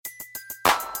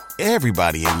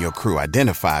Everybody in your crew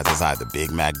identifies as either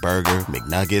Big Mac Burger,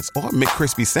 McNuggets, or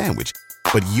McCrispy Sandwich.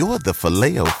 But you're the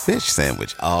Filet-O-Fish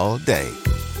Sandwich all day.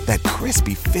 That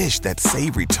crispy fish, that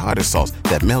savory tartar sauce,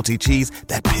 that melty cheese,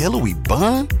 that pillowy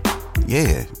bun.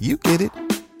 Yeah, you get it.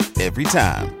 Every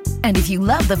time. And if you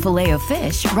love the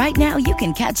Filet-O-Fish, right now you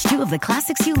can catch two of the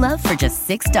classics you love for just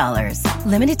 $6.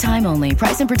 Limited time only.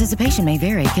 Price and participation may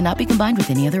vary. Cannot be combined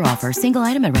with any other offer. Single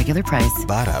item at regular price.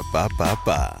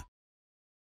 Ba-da-ba-ba-ba.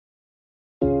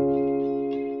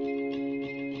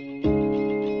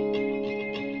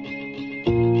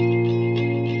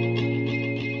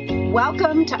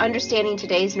 Welcome to Understanding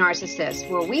Today's Narcissist,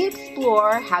 where we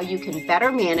explore how you can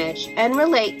better manage and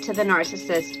relate to the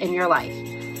narcissist in your life.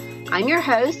 I'm your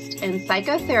host and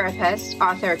psychotherapist,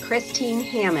 author Christine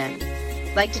Hammond.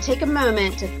 I'd like to take a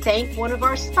moment to thank one of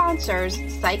our sponsors,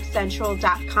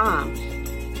 PsychCentral.com.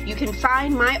 You can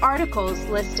find my articles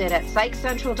listed at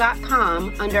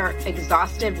PsychCentral.com under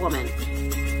Exhausted Woman.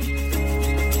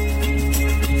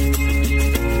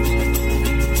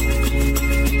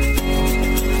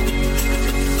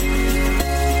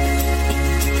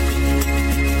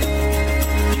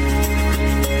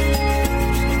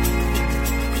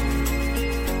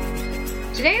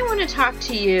 Today I want to talk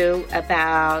to you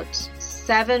about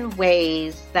 7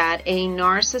 ways that a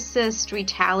narcissist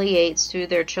retaliates through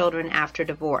their children after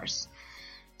divorce.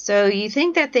 So you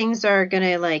think that things are going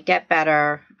to get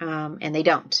better, and they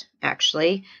don't,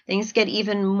 actually. Things get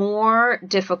even more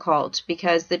difficult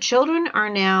because the children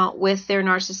are now with their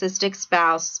narcissistic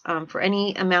spouse for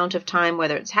any amount of time,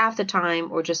 whether it's half the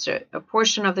time or just a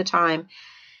portion of the time.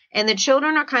 And the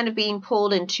children are kind of being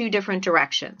pulled in 2 different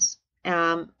directions.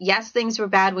 Yes, things were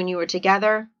bad when you were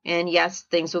together, and yes,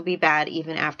 things will be bad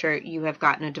even after you have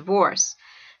gotten a divorce.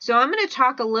 So I'm going to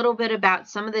talk a little bit about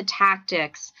some of the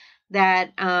tactics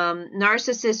that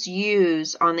narcissists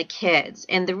use on the kids.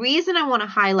 And the reason I want to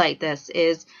highlight this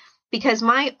is because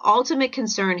my ultimate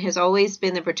concern has always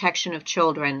been the protection of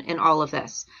children in all of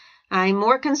this. I'm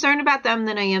more concerned about them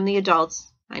than I am the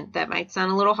adults. That might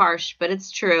sound a little harsh, but it's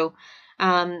true.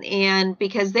 And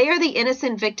because they are the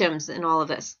innocent victims in all of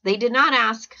this. They did not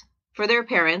ask for their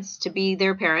parents to be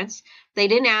their parents. They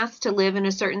didn't ask to live in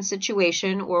a certain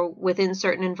situation or within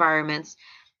certain environments.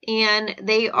 And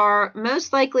they are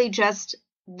most likely just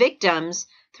victims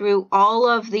through all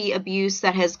of the abuse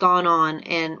that has gone on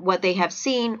and what they have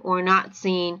seen or not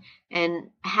seen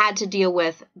and had to deal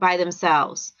with by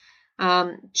themselves.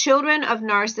 Children of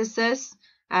narcissists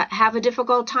have a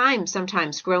difficult time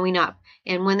sometimes growing up.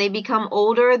 And when they become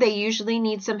older, they usually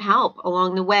need some help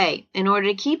along the way in order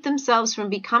to keep themselves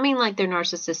from becoming like their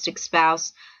narcissistic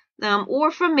spouse or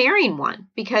from marrying one,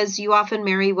 because you often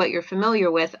marry what you're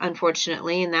familiar with,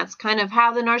 unfortunately, and that's kind of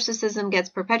how the narcissism gets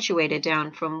perpetuated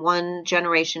down from one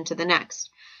generation to the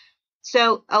next.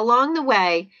 So along the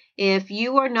way, if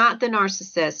you are not the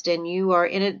narcissist and you are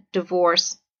in a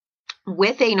divorce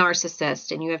with a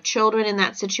narcissist and you have children in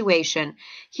that situation,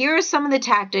 here are some of the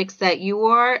tactics that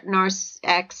your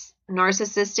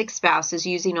narcissistic spouse is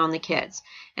using on the kids.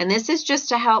 And this is just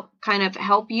to help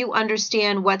you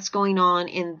understand what's going on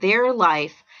in their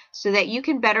life so that you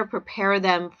can better prepare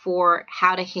them for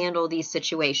how to handle these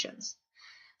situations.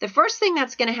 The first thing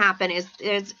that's going to happen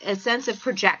is a sense of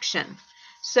projection.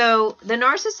 So the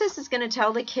narcissist is going to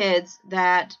tell the kids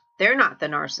that they're not the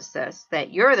narcissist,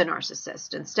 that you're the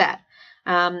narcissist instead.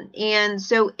 And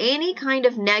so any kind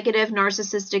of negative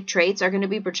narcissistic traits are going to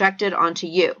be projected onto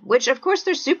you, which of course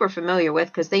they're super familiar with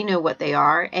because they know what they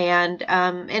are. And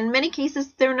in many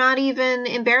cases, they're not even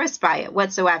embarrassed by it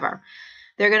whatsoever.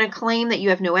 They're going to claim that you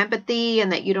have no empathy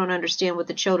and that you don't understand what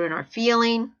the children are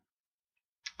feeling.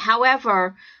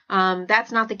 However,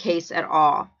 that's not the case at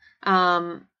all.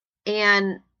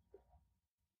 And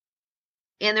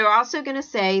they're also going to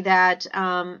say that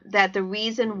that the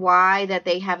reason why that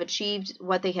they have achieved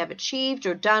what they have achieved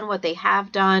or done what they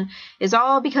have done is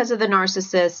all because of the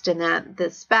narcissist, and that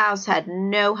the spouse had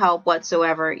no help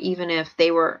whatsoever, even if they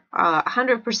were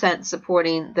 100%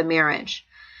 supporting the marriage.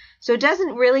 So it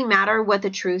doesn't really matter what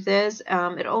the truth is.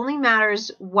 It only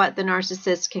matters what the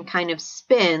narcissist can kind of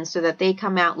spin so that they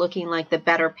come out looking like the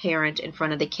better parent in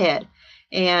front of the kid.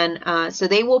 And so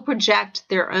they will project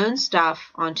their own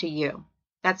stuff onto you.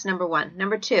 That's number 1.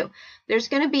 Number 2, there's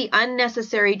going to be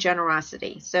unnecessary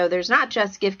generosity. So there's not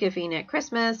just gift giving at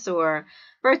Christmas or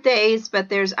birthdays, but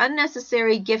there's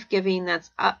unnecessary gift giving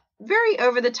that's very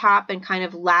over the top and kind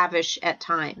of lavish at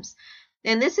times.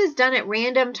 And this is done at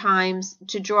random times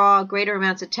to draw greater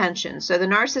amounts of attention. So the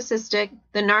narcissistic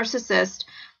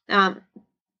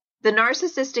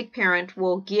parent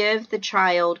will give the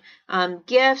child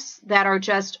gifts that are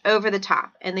just over the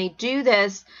top. And they do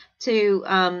this to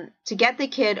get the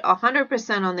kid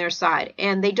 100% on their side.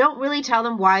 And they don't really tell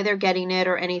them why they're getting it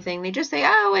or anything. They just say,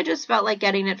 oh, I just felt like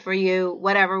getting it for you,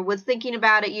 whatever, was thinking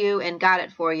about it you and got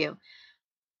it for you.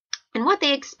 And what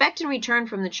they expect in return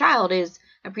from the child is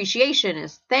appreciation,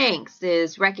 is thanks,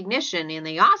 is recognition. And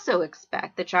they also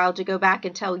expect the child to go back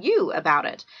and tell you about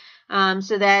it,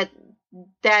 so that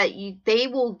they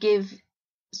will give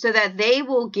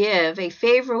a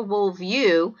favorable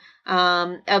view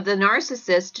of the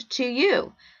narcissist to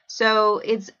you. So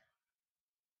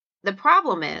the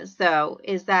problem is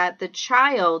that the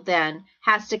child then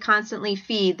has to constantly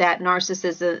feed that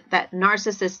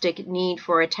narcissistic need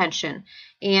for attention.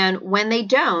 And when they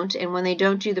don't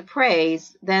do the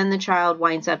praise, then the child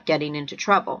winds up getting into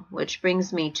trouble, which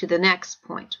brings me to the next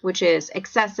point, which is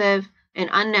excessive and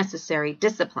unnecessary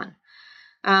discipline.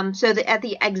 At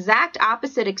the exact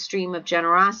opposite extreme of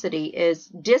generosity is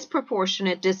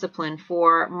disproportionate discipline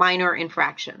for minor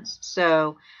infractions.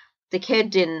 So the kid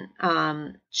didn't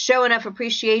show enough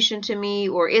appreciation to me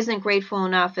or isn't grateful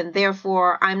enough, and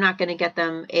therefore I'm not going to get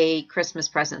them a Christmas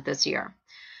present this year.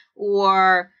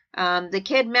 Or the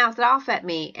kid mouthed off at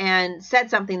me and said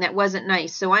something that wasn't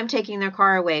nice, so I'm taking their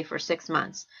car away for 6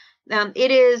 months.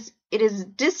 It is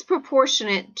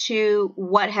disproportionate to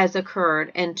what has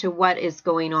occurred and to what is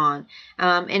going on.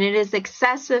 And it is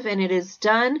excessive, and it is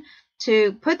done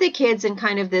to put the kids in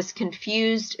kind of this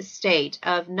confused state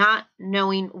of not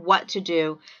knowing what to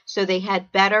do. So they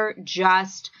had better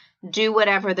just do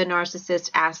whatever the narcissist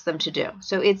asks them to do.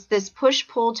 So it's this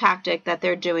push-pull tactic that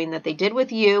they're doing, that they did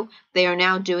with you, they are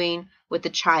now doing with the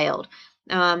child.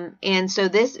 And so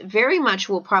this very much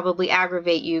will probably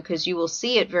aggravate you, because you will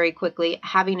see it very quickly,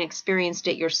 having experienced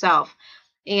it yourself.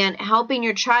 And helping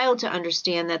your child to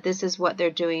understand that this is what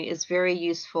they're doing is very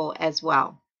useful as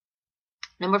well.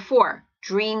 Number 4,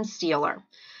 dream stealer.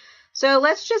 So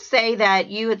let's just say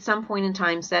that you at some point in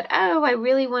time said, oh, I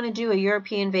really want to do a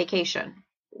European vacation.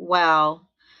 Well,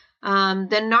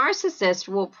 the narcissist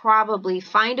will probably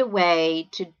find a way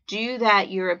to do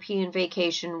that European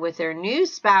vacation with their new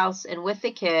spouse and with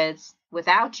the kids,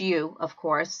 without you, of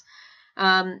course,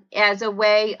 as a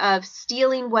way of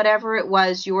stealing whatever it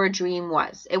was your dream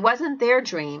was. It wasn't their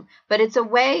dream, but it's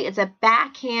a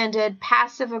backhanded,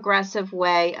 passive-aggressive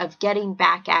way of getting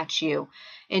back at you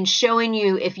and showing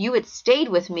you, if you had stayed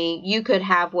with me, you could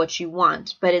have what you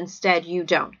want, but instead you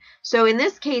don't. So in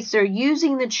this case, they're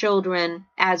using the children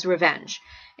as revenge.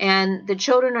 And the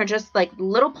children are just like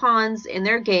little pawns in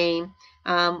their game,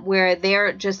 where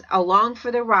they're just along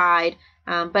for the ride.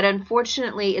 But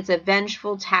unfortunately, it's a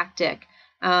vengeful tactic.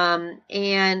 And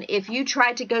if you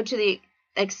try to go to the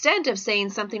extent of saying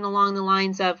something along the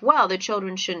lines of, well, the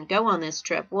children shouldn't go on this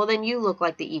trip, well, then you look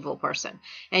like the evil person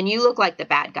and you look like the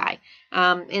bad guy,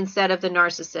 instead of the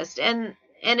narcissist.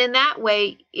 And in that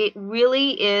way, it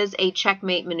really is a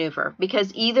checkmate maneuver,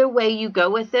 because either way you go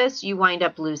with this, you wind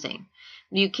up losing.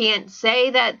 You can't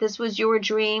say that this was your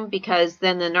dream, because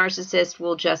then the narcissist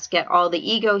will just get all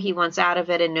the ego he wants out of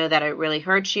it and know that it really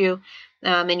hurts you.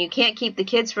 And you can't keep the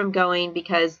kids from going,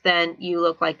 because then you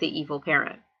look like the evil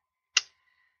parent.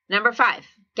 Number 5,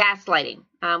 gaslighting.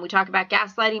 We talked about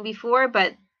gaslighting before,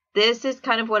 but this is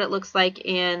kind of what it looks like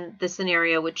in the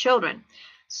scenario with children.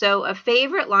 So a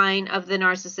favorite line of the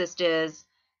narcissist is,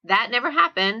 that never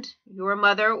happened. Your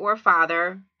mother or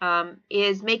father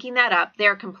is making that up.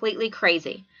 They're completely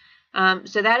crazy.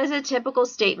 So that is a typical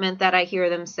statement that I hear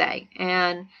them say.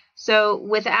 And so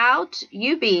without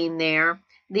you being there,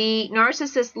 the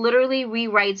narcissist literally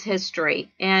rewrites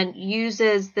history and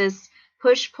uses this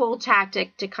push-pull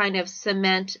tactic to kind of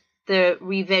cement the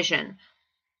revision.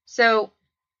 So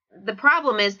the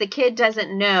problem is the kid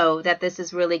doesn't know that this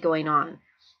is really going on,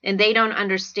 and they don't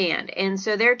understand. And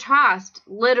so they're tossed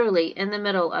literally in the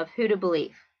middle of who to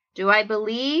believe. Do I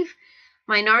believe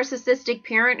my narcissistic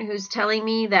parent who's telling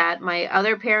me that my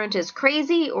other parent is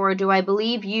crazy, or do I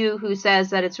believe you who says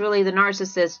that it's really the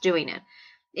narcissist doing it?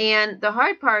 And the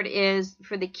hard part is,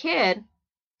 for the kid,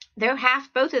 they're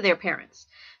half both of their parents.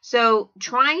 So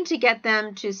trying to get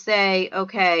them to say,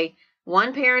 okay,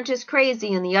 one parent is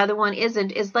crazy and the other one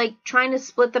isn't, is like trying to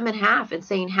split them in half and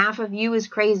saying half of you is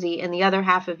crazy and the other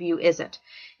half of you isn't.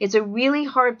 It's a really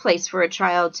hard place for a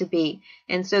child to be.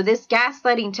 And so this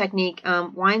gaslighting technique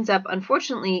winds up,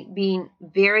 unfortunately, being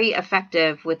very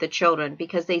effective with the children,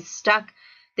 because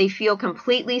they feel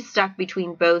completely stuck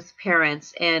between both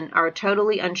parents and are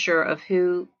totally unsure of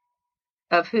who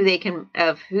they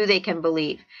can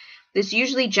believe. This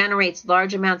usually generates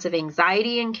large amounts of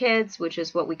anxiety in kids, which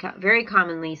is what we very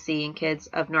commonly see in kids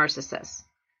of narcissists.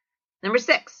 Number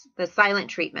 6, the silent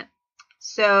treatment.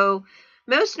 So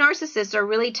most narcissists are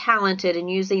really talented in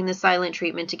using the silent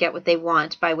treatment to get what they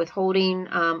want by withholding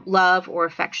love or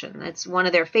affection. That's one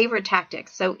of their favorite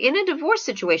tactics. So in a divorce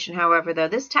situation, however, though,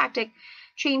 this tactic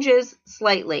changes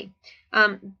slightly.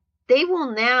 They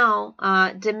will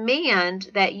now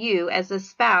demand that you, as a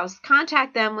spouse,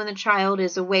 contact them when the child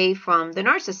is away from the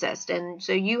narcissist. And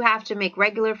so you have to make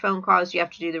regular phone calls. You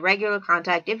have to do the regular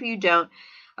contact. If you don't,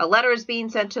 a letter is being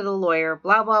sent to the lawyer,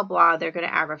 blah, blah, blah. They're going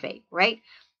to aggravate, right?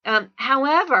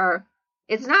 However,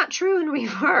 it's not true in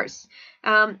reverse.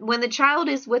 When the child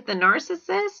is with the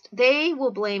narcissist, they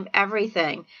will blame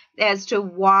everything as to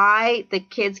why the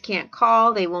kids can't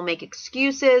call. They will make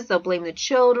excuses. They'll blame the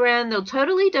children. They'll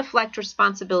totally deflect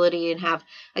responsibility and have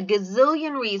a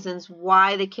gazillion reasons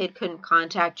why the kid couldn't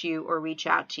contact you or reach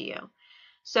out to you.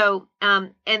 So,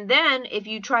 and then if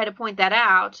you try to point that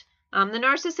out, the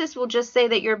narcissist will just say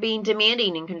that you're being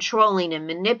demanding and controlling and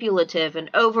manipulative and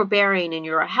overbearing and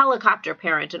you're a helicopter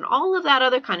parent and all of that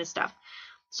other kind of stuff.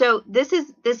 So this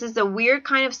is a weird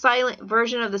kind of silent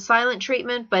version of the silent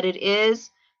treatment, but it is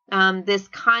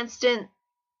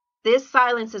this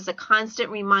silence is a constant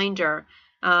reminder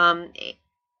and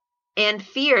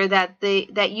fear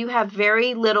that you have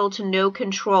very little to no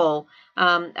control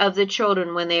of the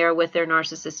children when they are with their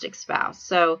narcissistic spouse.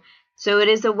 So it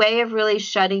is a way of really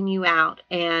shutting you out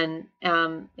and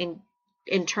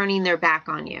turning their back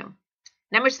on you.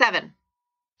 Number 7,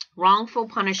 wrongful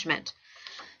punishment.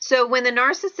 So when the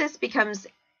narcissist becomes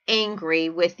angry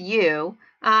with you,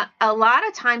 a lot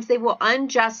of times they will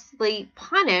unjustly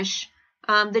punish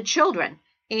the children.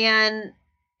 And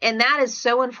that is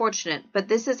so unfortunate. But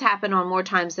this has happened on more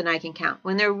times than I can count.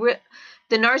 When the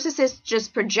narcissist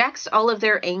just projects all of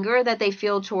their anger that they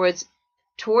feel towards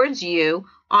you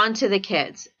onto the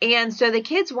kids. And so the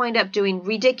kids wind up doing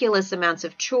ridiculous amounts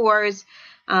of chores,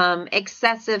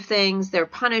 excessive things. They're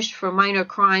punished for minor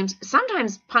crimes,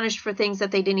 sometimes punished for things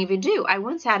that they didn't even do. I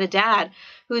once had a dad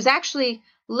who was actually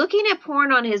looking at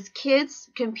porn on his kid's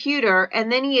computer,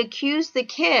 and then he accused the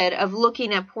kid of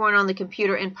looking at porn on the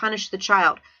computer and punished the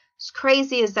child. As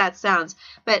crazy as that sounds,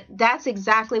 but that's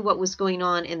exactly what was going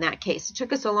on in that case. It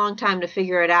took us a long time to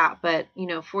figure it out, but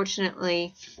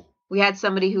fortunately, we had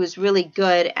somebody who was really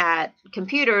good at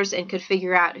computers and could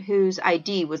figure out whose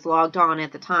ID was logged on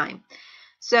at the time.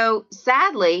 So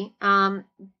sadly,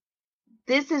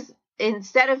 this is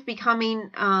instead of becoming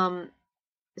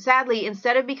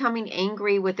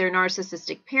angry with their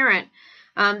narcissistic parent,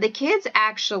 the kids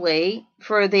actually,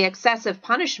 for the excessive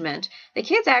punishment, the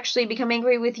kids actually become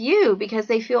angry with you because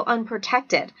they feel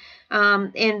unprotected.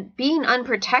 And being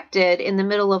unprotected in the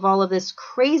middle of all of this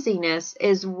craziness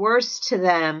is worse to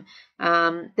them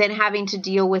than having to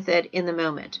deal with it in the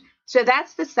moment. So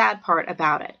that's the sad part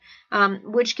about it,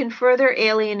 which can further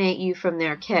alienate you from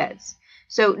their kids.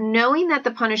 So knowing that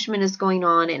the punishment is going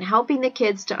on and helping the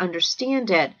kids to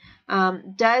understand it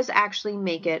does actually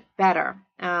make it better.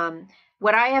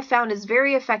 What I have found is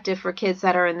very effective for kids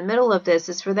that are in the middle of this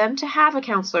is for them to have a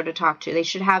counselor to talk to. They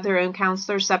should have their own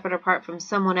counselor separate apart from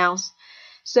someone else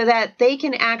so that they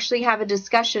can actually have a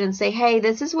discussion and say, hey,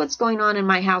 this is what's going on in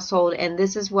my household and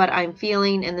this is what I'm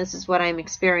feeling and this is what I'm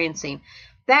experiencing.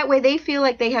 That way they feel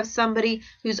like they have somebody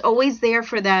who's always there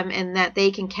for them and that they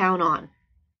can count on.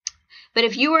 But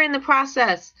if you are in the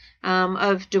process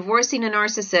of divorcing a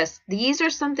narcissist, these are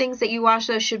some things that you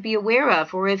also should be aware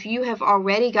of. Or if you have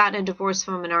already gotten a divorce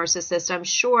from a narcissist, I'm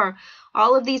sure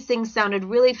all of these things sounded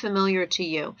really familiar to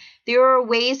you. There are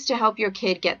ways to help your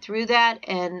kid get through that,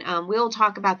 and we'll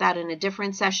talk about that in a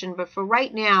different session. But for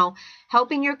right now,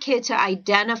 helping your kid to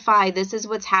identify this is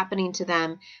what's happening to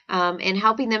them and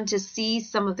helping them to see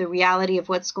some of the reality of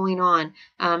what's going on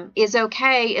is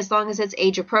okay as long as it's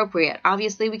age appropriate.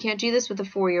 Obviously, we can't do this with a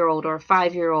 4-year-old or a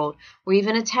 5-year-old or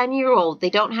even a 10-year-old. They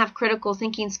don't have critical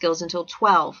thinking skills until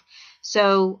 12.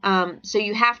 So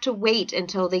you have to wait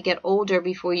until they get older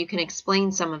before you can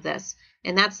explain some of this.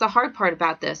 And that's the hard part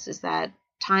about this, is that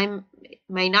time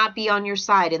may not be on your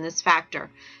side in this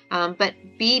factor. But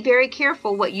be very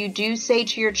careful what you do say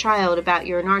to your child about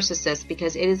your narcissist,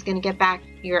 because it is going to get back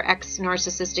your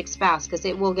ex-narcissistic spouse, because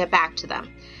it will get back to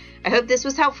them. I hope this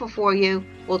was helpful for you.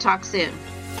 We'll talk soon.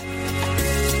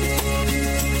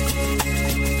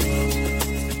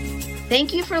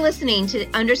 Thank you for listening to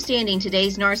Understanding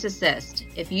Today's Narcissist.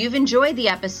 If you've enjoyed the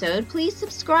episode, please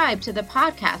subscribe to the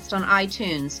podcast on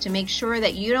iTunes to make sure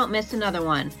that you don't miss another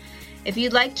one. If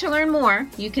you'd like to learn more,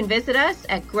 you can visit us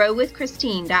at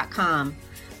growwithchristine.com.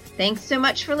 Thanks so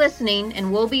much for listening,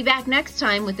 and we'll be back next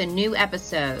time with a new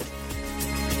episode.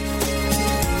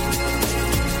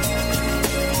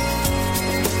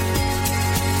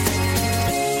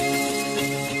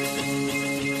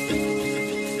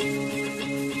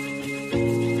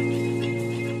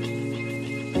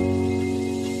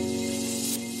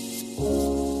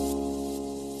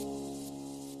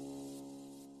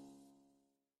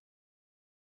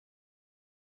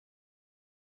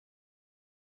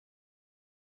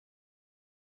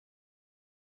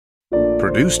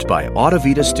 Produced by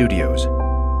Audavita Studios.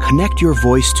 Connect your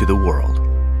voice to the world.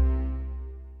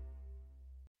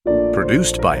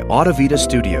 Produced by Audavita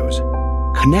Studios.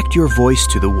 Connect your voice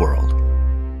to the world.